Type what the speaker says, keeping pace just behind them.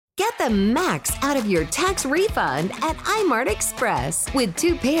Get the max out of your tax refund at iMart Express. With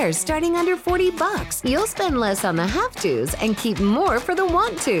 2 pairs starting under $40, you'll spend less on the have-tos and keep more for the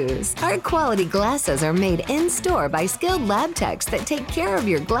want-tos. Our quality glasses are made in-store by skilled lab techs that take care of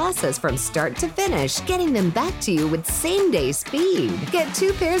your glasses from start to finish, getting them back to you with same-day speed. Get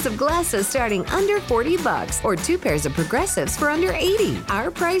 2 pairs of glasses starting under $40 or 2 pairs of progressives for under $80. Our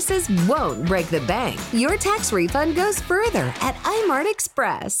prices won't break the bank. Your tax refund goes further at iMart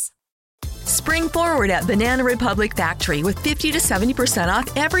Express. Spring forward at Banana Republic Factory with 50 to 70%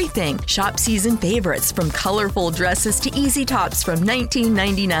 off everything. Shop season favorites from colorful dresses to easy tops from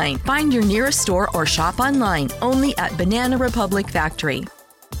 $19.99. Find your nearest store or shop online only at Banana Republic Factory.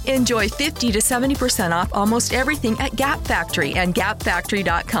 Enjoy 50 to 70% off almost everything at Gap Factory and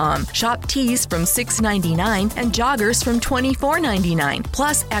gapfactory.com. Shop tees from $6.99 and joggers from $24.99.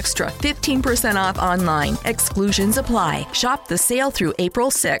 Plus extra 15% off online. Exclusions apply. Shop the sale through April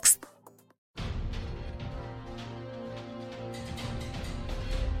 6th.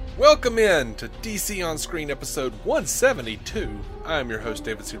 Welcome in to DC On Screen episode 172. I'm your host,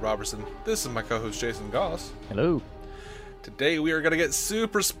 David C. Robertson. This is my co-host, Jason Goss. Hello. Today we are going to get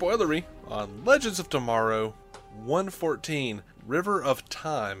super spoilery on Legends of Tomorrow 114, River of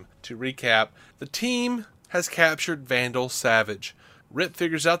Time. To recap, the team has captured Vandal Savage. Rip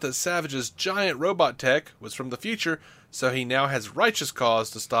figures out that Savage's giant robot tech was from the future, so he now has righteous cause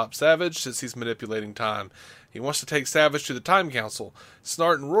to stop Savage since he's manipulating time. He wants to take Savage to the Time Council.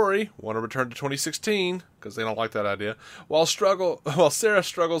 Snart and Rory want to return to 2016, because they don't like that idea, while Sara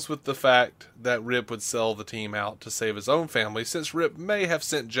struggles with the fact that Rip would sell the team out to save his own family, since Rip may have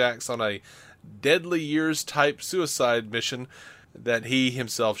sent Jax on a Deadly Years-type suicide mission that he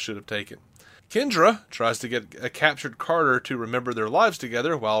himself should have taken. Kendra tries to get a captured Carter to remember their lives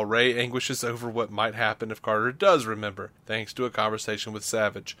together, while Ray anguishes over what might happen if Carter does remember, thanks to a conversation with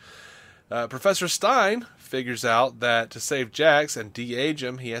Savage. Professor Stein figures out that to save Jax and de-age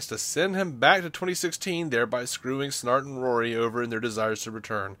him, he has to send him back to 2016, thereby screwing Snart and Rory over in their desires to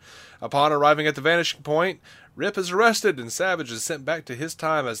return. Upon arriving at the Vanishing Point, Rip is arrested and Savage is sent back to his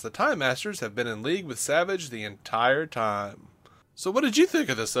time, as the Time Masters have been in league with Savage the entire time. So what did you think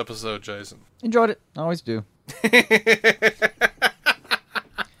of this episode, Jason? Enjoyed it. Always do.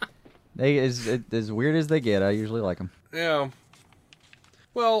 As weird as they get, I usually like them. Yeah.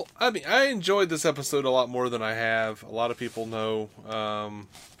 Well, I mean, I enjoyed this episode a lot more than I have. A lot of people know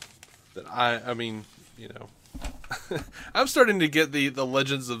that I mean, you know, I'm starting to get the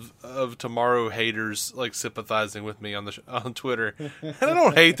Legends of Tomorrow haters like sympathizing with me on Twitter. And I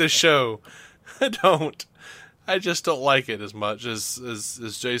don't hate the show. I don't. I just don't like it as much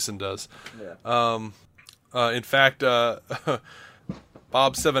as Jason does. Yeah. In fact,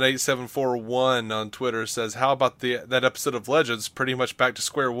 Bob78741 on Twitter says, "How about that episode of Legends? Pretty much back to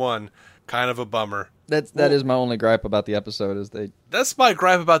square one. Kind of a bummer." That is my only gripe about the episode. That's my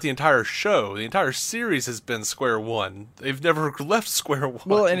gripe about the entire show. The entire series has been square one. They've never left square one.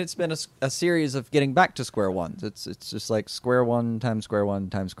 Well, and it's been a series of getting back to square one. It's just like square one times square one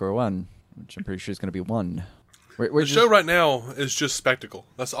times square one, which I'm pretty sure is going to be one. The show right now is just spectacle.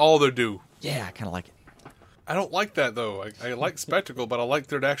 That's all they do. Yeah, I kind of like it. I don't like that, though. I like spectacle, but I like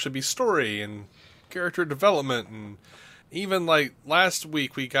there to actually be story and character development. And even, like, last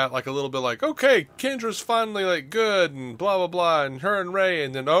week we got, like, a little bit like, okay, Kendra's finally, like, good and blah, blah, blah, and her and Ray,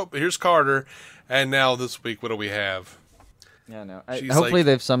 and then, oh, here's Carter. And now this week, what do we have? Yeah, no. Hopefully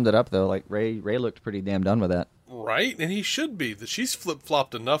they've summed it up, though. Like, Ray looked pretty damn done with that. Right? And he should be. She's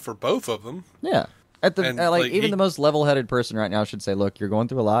flip-flopped enough for both of them. Yeah. The most level-headed person right now should say, look, you're going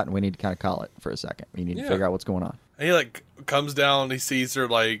through a lot, and we need to kind of call it for a second. We need to figure out what's going on. And he, like, comes down, and he sees her,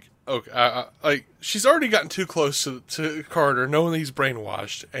 like, okay, like, she's already gotten too close to Carter, knowing that he's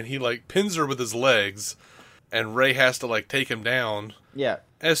brainwashed, and he, like, pins her with his legs, and Ray has to, like, take him down. Yeah.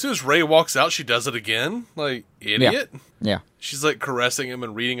 And as soon as Ray walks out, she does it again. Like, idiot. Yeah. She's, like, caressing him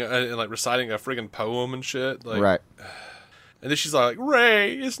and reading, and, like, reciting a friggin' poem and shit. Like, right. And then she's like,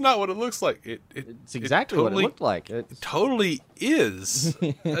 Ray, it's not what it looks like. It's exactly what it looked like. It totally is.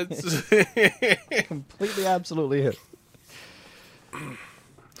 Completely, absolutely is.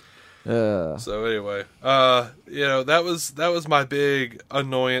 So anyway, that was my big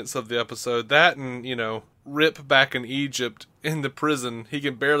annoyance of the episode. That and, Rip back in Egypt in the prison. He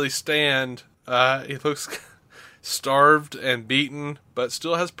can barely stand. He looks starved and beaten, but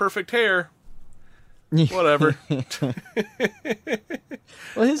still has perfect hair. Whatever.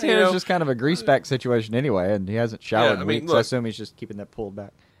 Well, his hair is just kind of a greaseback situation anyway, and he hasn't showered in weeks. Look, I assume he's just keeping that pulled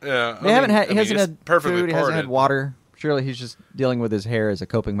back. Yeah, he hasn't had food. He hasn't had water. Surely he's just dealing with his hair as a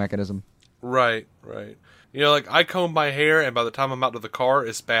coping mechanism. Right. You know, like, I comb my hair, and by the time I'm out to the car,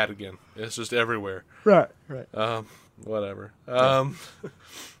 it's bad again. It's just everywhere. Right. Whatever.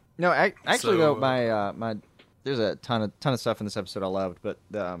 No, actually, So, though, my there's a ton of stuff in this episode I loved, but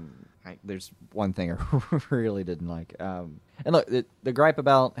there's one thing I really didn't like. And look, the gripe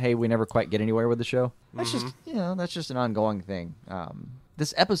about, hey, we never quite get anywhere with the show, that's just, that's just an ongoing thing.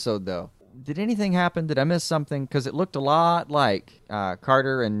 This episode, though, did anything happen? Did I miss something? Because it looked a lot like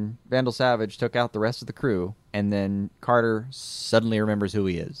Carter and Vandal Savage took out the rest of the crew, and then Carter suddenly remembers who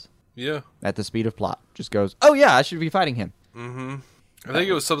he is. Yeah. At the speed of plot. Just goes, oh yeah, I should be fighting him. Mm-hmm. I think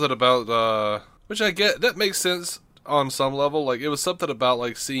it was something about, which I get, that makes sense on some level. Like, it was something about,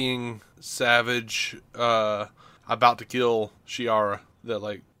 like, seeing Savage about to kill Shiara that,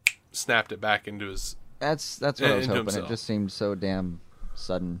 like, snapped it back into his... That's what I was hoping. Himself. It just seemed so damn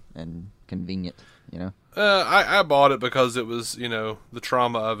sudden and convenient, I bought it because it was, the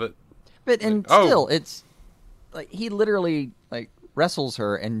trauma of it. But, and like, still, it's, like, he literally, like, wrestles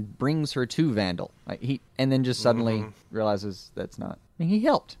her and brings her to Vandal. Like, and then just suddenly realizes that's not... I mean, he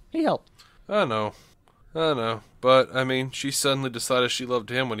helped. I know. But, I mean, she suddenly decided she loved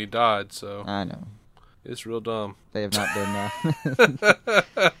him when he died, so... I know. It's real dumb. They have not been...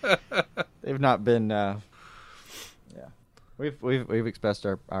 they've not been... yeah. We've expressed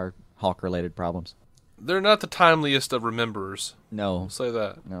our Hulk-related problems. They're not the timeliest of rememberers. No. I'll say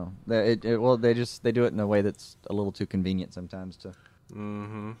that. No. They do it in a way that's a little too convenient sometimes to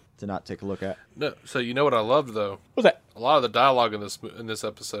not take a look at. No, so you know what I loved, though? What's that? A lot of the dialogue in this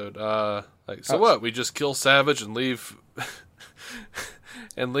episode. What? We just kill Savage and leave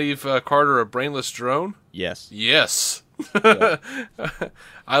Carter a brainless drone? Yes. Yes. Yeah.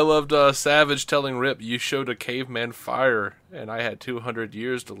 I loved Savage telling Rip, "You showed a caveman fire, and I had 200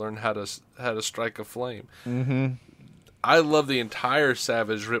 years to learn how to strike a flame." Mm-hmm. I love the entire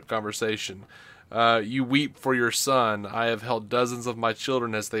Savage Rip conversation. You weep for your son. I have held dozens of my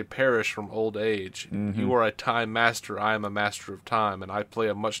children as they perish from old age. Mm-hmm. You are a time master. I am a master of time, and I play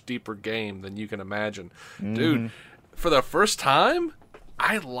a much deeper game than you can imagine. Mm-hmm. Dude, for the first time,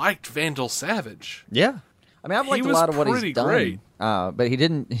 I liked Vandal Savage. Yeah. I mean, I've liked a lot of what he's done. Great. But he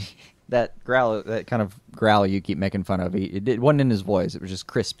didn't... that growl, that kind of growl you keep making fun of, it wasn't in his voice. It was just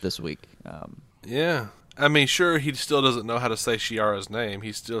crisp this week. Yeah. I mean, sure, he still doesn't know how to say Shiara's name.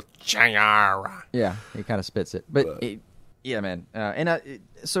 He's still Shiara. Yeah, he kind of spits it. But yeah, man.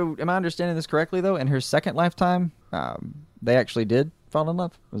 So am I understanding this correctly, though? In her second lifetime, they actually did fall in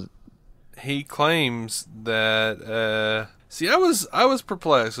love? Was it? He claims that... See, I was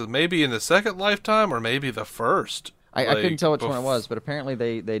perplexed. Maybe in the second lifetime or maybe the first. I couldn't tell which one it was, but apparently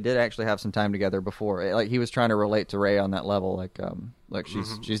they did actually have some time together before. Like, he was trying to relate to Ray on that level. Like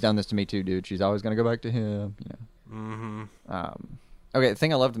she's done this to me too, dude. She's always going to go back to him. Okay, the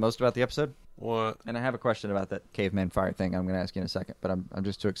thing I loved the most about the episode. What? And I have a question about that caveman fire thing I'm going to ask you in a second, but I'm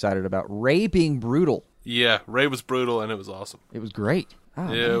just too excited about Ray being brutal. Yeah, Ray was brutal and it was awesome. It was great. Oh,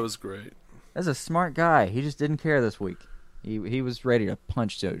 yeah, man. it was great. That's a smart guy. He just didn't care this week. He was ready to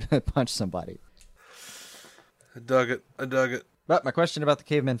punch somebody. I dug it. But my question about the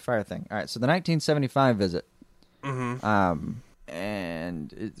caveman fire thing. All right, so the 1975 visit. Mm-hmm.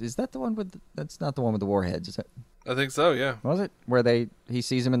 And is that the one with... That's not the one with the warheads, is it? I think so, yeah. Was it? Where he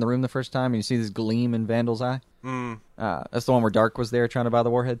sees him in the room the first time and you see this gleam in Vandal's eye? That's the one where Dark was there trying to buy the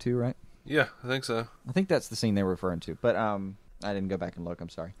warhead too, right? Yeah, I think so. I think that's the scene they were referring to. But I didn't go back and look, I'm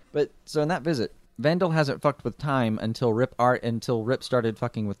sorry. But so in that visit, Vandal hasn't fucked with time until Rip started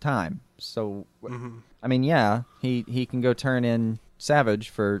fucking with time. So, I mean, yeah, he can go turn in Savage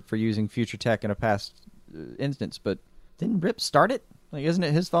for using future tech in a past instance, but didn't Rip start it? Like, isn't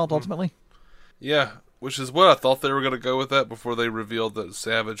it his fault ultimately? Yeah, which is what I thought they were going to go with that before they revealed that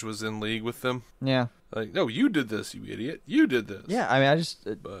Savage was in league with them. Yeah. Like, no, you did this, you idiot. You did this. Yeah, I mean,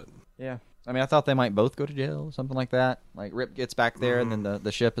 yeah. I mean, I thought they might both go to jail or something like that. Like, Rip gets back there, and then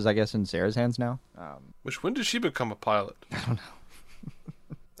the ship is, I guess, in Sarah's hands now. When did she become a pilot? I don't know.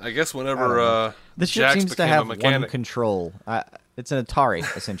 I guess whenever the ship Jax seems to became have a mechanic. one control. It's an Atari,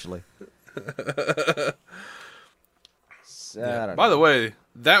 essentially. Yeah. By the way,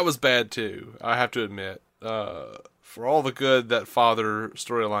 that was bad too, I have to admit. For all the good that father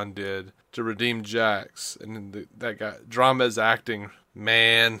storyline did to redeem Jax, and that guy, Drama's acting,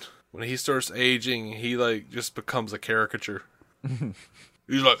 man... When he starts aging, he, like, just becomes a caricature.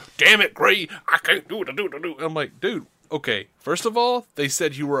 He's like, damn it, Gray, I can't do it. I'm like, dude, okay. First of all, they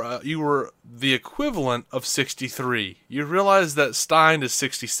said you were the equivalent of 63. You realize that Stein is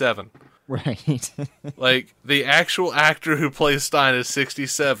 67. Right. Like, the actual actor who plays Stein is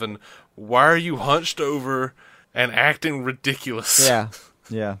 67. Why are you hunched over and acting ridiculous?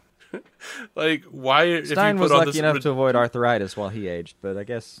 Yeah. Like, why? If Stein you was put on lucky enough to avoid arthritis while he aged, but I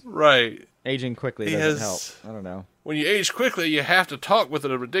guess right. aging quickly He doesn't has- help. I don't know. When you age quickly, you have to talk with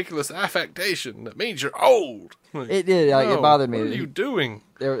a ridiculous affectation that means you're old. Like, It did. Like, no, it bothered me. What are you doing?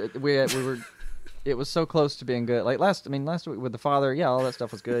 We were. It was so close to being good. Like last week with the father, yeah, all that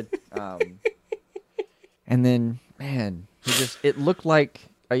stuff was good. And then, man, it looked like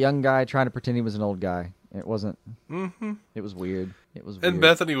a young guy trying to pretend he was an old guy. It wasn't. Mm-hmm. It was weird. And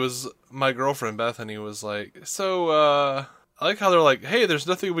my girlfriend Bethany was like, so, I like how they're like, hey, there's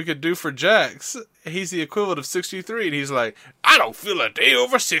nothing we could do for Jax. He's the equivalent of 63. And he's like, I don't feel a day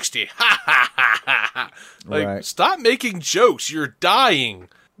over 60. Ha, ha, ha, ha, ha. Like, Right. Stop making jokes. You're dying.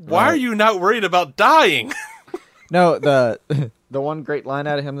 Why Right. are you not worried about dying? No, the one great line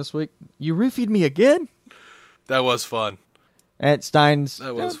out of him this week. You roofied me again? That was fun. At Stein's,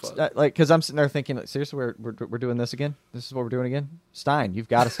 That was fun. Like, because I'm sitting there thinking, like, seriously, we're doing this again? This is what we're doing again? Stein, you've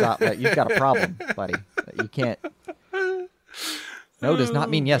got to stop. Like, you've got a problem, buddy. You can't. No does not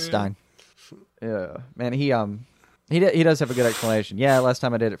mean yes, Stein. Yeah, man. He does have a good explanation. Yeah, last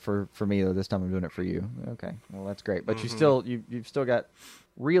time I did it for me, though. This time I'm doing it for you. Okay, well that's great. But you've still got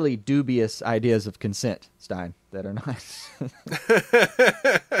really dubious ideas of consent, Stein, that are not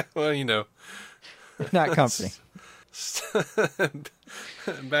Well, not comforting.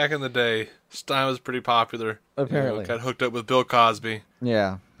 Back in the day, Stein was pretty popular. Apparently. Got hooked up with Bill Cosby.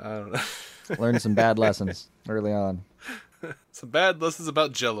 Yeah, I don't know. learned some bad lessons early on. Some bad lessons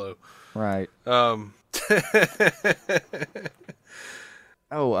about Jello. Right. Um,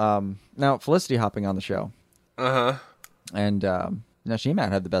 Now Felicity hopping on the show, uh-huh. and now she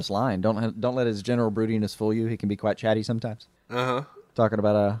might have the best line. Don't let his general broodiness fool you. He can be quite chatty sometimes. Uh-huh. Talking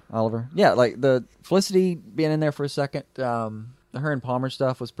about Oliver. Yeah, like the Felicity being in there for a second. Her and Palmer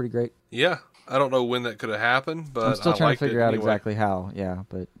stuff was pretty great. Yeah. I don't know when that could have happened, but I'm still I trying to liked figure it out anyway. exactly how. Yeah,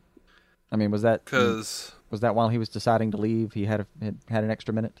 but I mean, was that while he was deciding to leave? He had an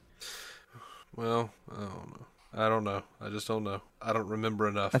extra minute. Well, I don't know. I just don't know. I don't remember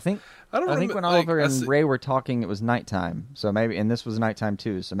enough. I think when Oliver and Ray were talking, it was nighttime. So maybe, and this was nighttime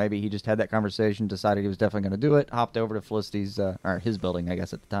too. So maybe he just had that conversation, decided he was definitely going to do it, hopped over to Felicity's or his building, I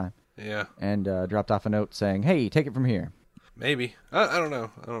guess at the time. Yeah. And dropped off a note saying, "Hey, take it from here." Maybe. I don't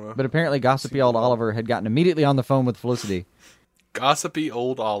know. But apparently, gossipy old Oliver had gotten immediately on the phone with Felicity. Gossipy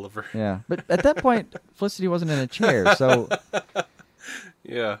old Oliver. Yeah, but at that point, Felicity wasn't in a chair, so.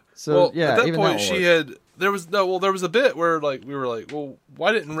 Yeah. So well, yeah, at that even point that she had there was a bit where like we were like, well,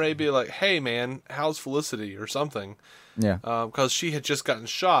 why didn't Ray be like, hey man, how's Felicity or something? Yeah. Because she had just gotten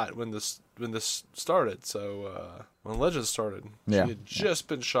shot when this started. So when Legends started, Yeah. she had just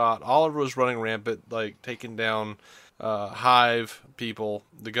been shot. Oliver was running rampant, like taking down Hive people,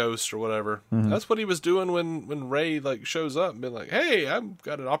 the Ghost or whatever. Mm-hmm. That's what he was doing when Ray like shows up and been like, hey, I've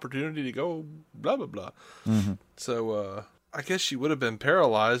got an opportunity to go blah blah blah. Mm-hmm. So I guess she would have been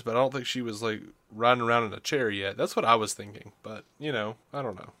paralyzed, but I don't think she was like riding around in a chair yet. That's what I was thinking, but I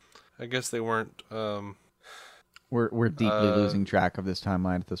don't know. I guess they weren't. We're deeply losing track of this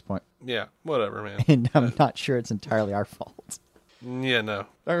timeline at this point, Yeah, whatever, man. and I'm not sure it's entirely our fault. Yeah, no.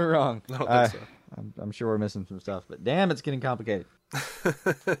 We're wrong. I don't think so. I'm sure we're missing some stuff, but damn, it's getting complicated.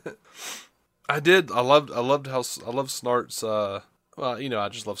 I loved Snart's. Well, I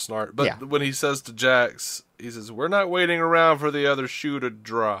just love Snart. But Yeah. when he says to Jax, he says, "We're not waiting around for the other shoe to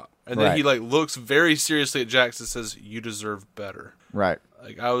drop." And then he like looks very seriously at Jax and says, "You deserve better." Right.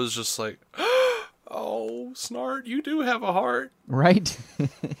 Like I was just like, "Oh, Snart, you do have a heart." Right.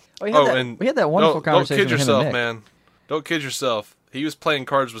 we had that wonderful conversation. Don't kid with yourself, him and Nick. man. Don't kid yourself. He was playing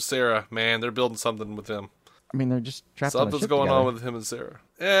cards with Sara. Man, they're building something with him. I mean, they're just trapped on a Something's ship going together. on with him and Sara.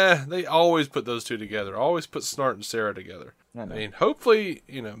 They always put those two together. Always put Snart and Sara together. I know. mean, hopefully,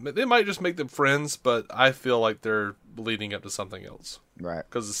 they might just make them friends, but I feel like they're leading up to something else. Right.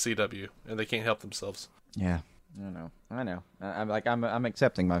 Because of CW, and they can't help themselves. Yeah. I know. I'm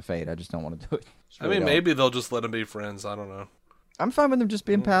accepting my fate. I just don't want to do it. Just really don't. Maybe they'll just let them be friends. I don't know. I'm fine with them just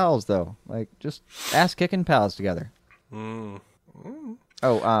being pals, though. Like, just ass-kicking pals together.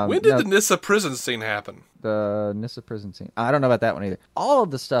 Oh, When did the Nissa prison scene happen? The Nissa prison scene. I don't know about that one either. All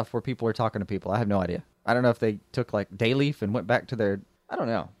of the stuff where people are talking to people, I have no idea. I don't know if they took, like, day leave and went back to their... I don't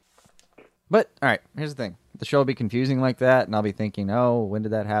know. But, all right, here's the thing. The show will be confusing like that, and I'll be thinking, oh, when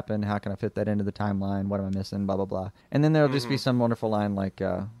did that happen? How can I fit that into the timeline? What am I missing? Blah, blah, blah. And then there'll just be some wonderful line like,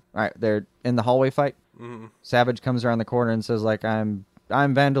 all right, they're in the hallway fight. Savage comes around the corner and says, like, I'm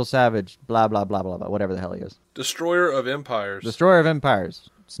Vandal Savage, blah, blah, blah, blah, blah, whatever the hell he is. Destroyer of Empires. Destroyer of Empires.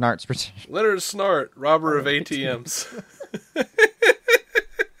 Snart's precision. Leonard Snart, robber of ATMs.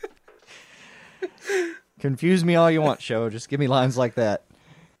 Confuse me all you want, show. Just give me lines like that.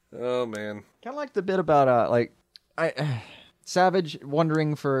 Oh, man. Kind of like the bit about Savage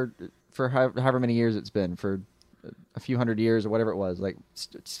wondering for however many years it's been, for a few hundred years or whatever it was, like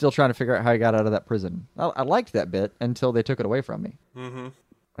still trying to figure out how he got out of that prison. I liked that bit until they took it away from me. Mm-hmm.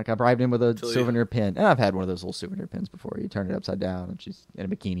 Like I bribed him with a souvenir pin, and I've had one of those little souvenir pins before. You turn it upside down, and she's in a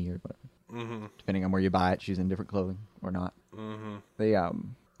bikini or whatever. Mm-hmm. Depending on where you buy it, she's in different clothing or not. Mm-hmm.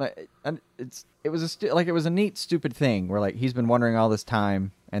 It was a neat, stupid thing where like he's been wondering all this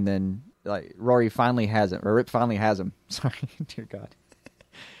time, and then like Rory finally has him, or Rip finally has him. Sorry, dear God.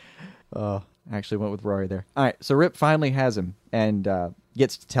 Oh, I actually went with Rory there. All right, so Rip finally has him and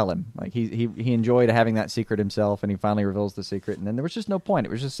gets to tell him. Like he enjoyed having that secret himself, and he finally reveals the secret. And then there was just no point. It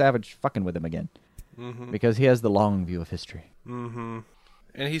was just Savage fucking with him again, because he has the long view of history. Mm-hmm.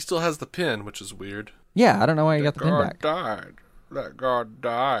 And he still has the pin, which is weird. Yeah, I don't know why he got the pin back. That guard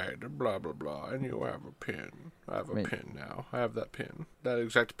died, blah, blah, blah, and you have a pin. I have a pin now. I have that pin. That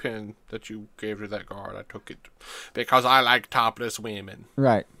exact pin that you gave to that guard, I took it because I like topless women.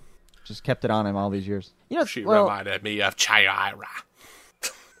 Right. Just kept it on him all these years. She reminded me of Chira.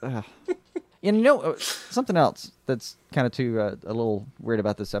 And something else that's kind of a little weird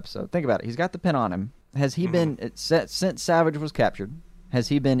about this episode. Think about it. He's got the pin on him. Has he been, since Savage was captured, has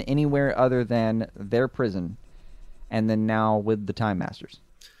he been anywhere other than their prison and then now with the Time Masters?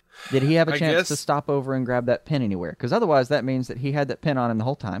 Did he have a chance to stop over and grab that pin anywhere? Because otherwise that means that he had that pin on him the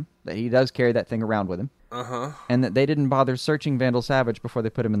whole time, that he does carry that thing around with him, and that they didn't bother searching Vandal Savage before they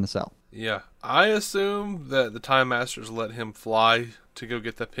put him in the cell. Yeah. I assume that the Time Masters let him fly to go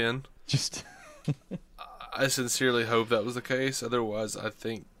get the pin. I sincerely hope that was the case. Otherwise, I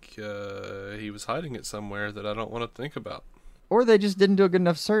think he was hiding it somewhere that I don't want to think about. Or they just didn't do a good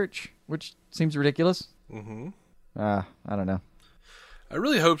enough search, which seems ridiculous. Mm-hmm. I don't know. I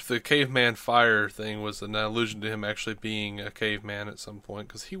really hoped the caveman fire thing was an allusion to him actually being a caveman at some point,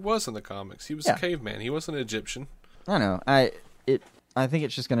 because he was in the comics. He was a caveman. He wasn't an Egyptian. I know. I think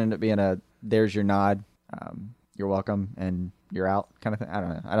it's just going to end up being a "there's your nod, you're welcome, and you're out" kind of thing. I don't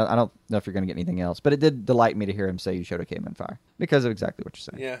know. I don't know if you're going to get anything else, but it did delight me to hear him say you showed a caveman fire because of exactly what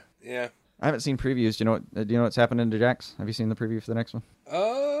you're saying. Yeah. I haven't seen previews. Do you know what's happening to Jax? Have you seen the preview for the next one?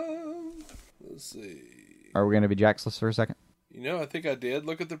 Let's see. Are we going to be Jaxless for a second? I think I did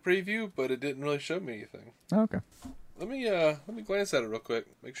look at the preview, but it didn't really show me anything. Oh, okay. Let me glance at it real quick,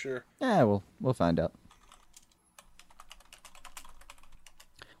 make sure. Yeah, we'll find out.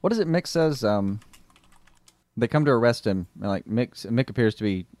 What is it Mick says? They come to arrest him, and like Mick appears to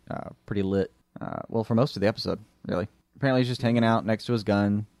be pretty lit. Well, for most of the episode, really. Apparently, he's just hanging out next to his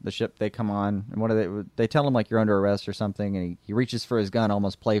gun. The ship they come on, and what do they tell him like you're under arrest or something, and he reaches for his gun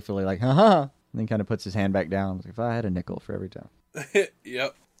almost playfully, like ha. And then kind of puts his hand back down. Like, if I had a nickel for every time.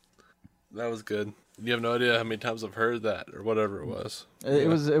 Yep. That was good. You have no idea how many times I've heard that or whatever it was. It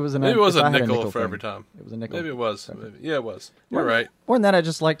was a maybe it was a nickel for every time. It was a nickel. Maybe it was. Maybe. Yeah, it was. You're right. More than that, I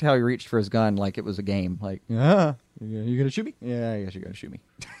just liked how he reached for his gun like it was a game. Like, you gonna shoot me? Yeah, I guess you're gonna shoot me.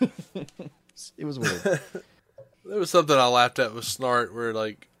 It was weird. There was something I laughed at with Snart where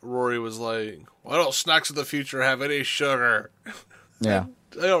like Rory was like, "Why don't snacks of the future have any sugar?" Yeah.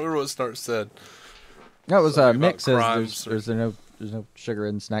 I don't remember what Snart said. No, it was Mick says there's no sugar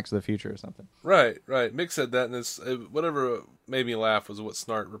in snacks of the future or something. Right. Mick said that, and whatever made me laugh was what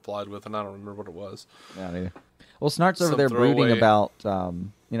Snart replied with, and I don't remember what it was. Yeah, neither. Well, Snart's over there brooding about,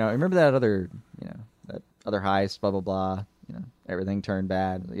 remember that other heist, blah blah blah. Everything turned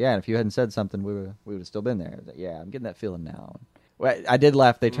bad. Yeah, and if you hadn't said something, we would have still been there. Like, yeah, I'm getting that feeling now. Well, I did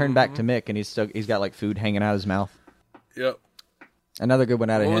laugh. They turned back to Mick, and he's got like food hanging out of his mouth. Yep. Another good one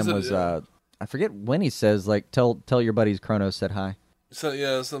out of him was I forget when he says like tell your buddies Kronos said hi. So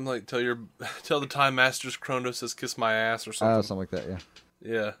yeah, something like tell the Time Masters Kronos says kiss my ass or something. Oh, something like that. Yeah.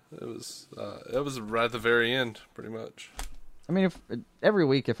 Yeah, it was right at the very end, pretty much. I mean, every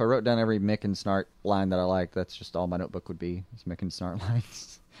week if I wrote down every Mick and Snart line that I liked, that's just all my notebook would be. It's Mick and Snart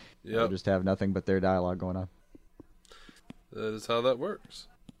lines. Yeah. Just have nothing but their dialogue going on. That is how that works.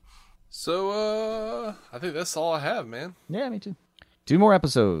 So I think that's all I have, man. Yeah, me too. 2 more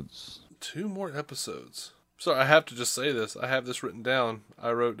episodes. So I have to just say this. I have this written down.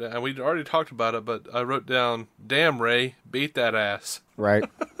 I wrote down, and we'd already talked about it, but I wrote down, "Damn, Ray, beat that ass." Right.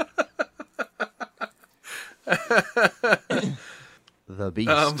 The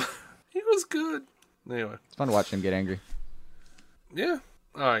beast. He was good. Anyway. It's fun to watch him get angry. Yeah.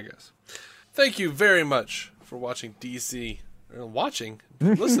 I guess. Thank you very much for watching DC. Listening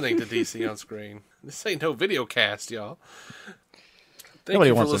to DC on screen. This ain't no video cast, y'all. Thank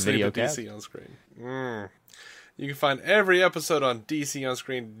you for listening to DC on Screen. You can find every episode on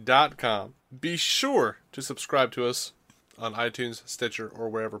DCOnScreen.com. Be sure to subscribe to us on iTunes, Stitcher, or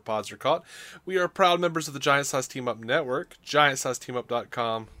wherever pods are caught. We are proud members of the Giant Size Team Up Network,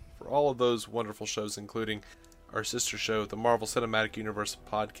 GiantSizeTeamUp.com, for all of those wonderful shows, including our sister show, the Marvel Cinematic Universe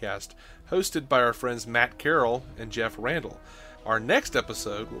podcast, hosted by our friends Matt Carroll and Jeff Randall. Our next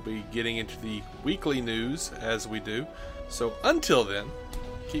episode will be getting into the weekly news, as we do. So until then,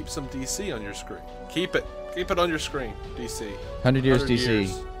 keep some DC on your screen. Keep it on your screen, DC. 100 years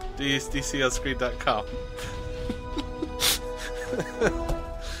DC. DConscreen.com.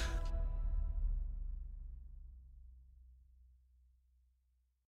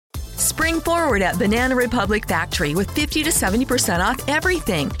 Spring forward at Banana Republic Factory with 50 to 70% off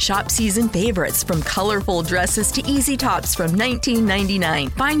everything. Shop season favorites from colorful dresses to easy tops from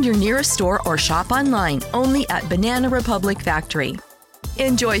 $19.99. Find your nearest store or shop online only at Banana Republic Factory.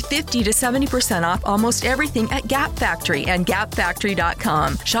 Enjoy 50 to 70% off almost everything at Gap Factory and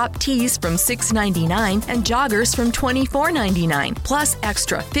gapfactory.com. Shop tees from $6.99 and joggers from $24.99. Plus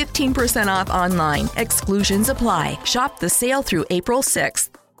extra 15% off online. Exclusions apply. Shop the sale through April 6th.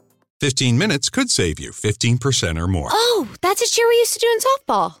 15 minutes could save you 15% or more. Oh, that's a cheer we used to do in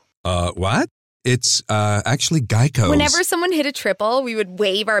softball. What? It's actually Geico's. Whenever someone hit a triple, we would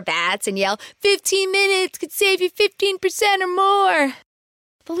wave our bats and yell, 15 minutes could save you 15% or more.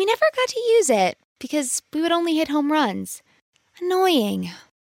 But we never got to use it because we would only hit home runs. Annoying.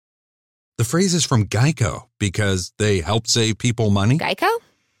 The phrase is from Geico because they help save people money. Geico?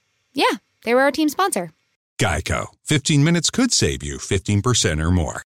 Yeah, they were our team sponsor. Geico. 15 minutes could save you 15% or more.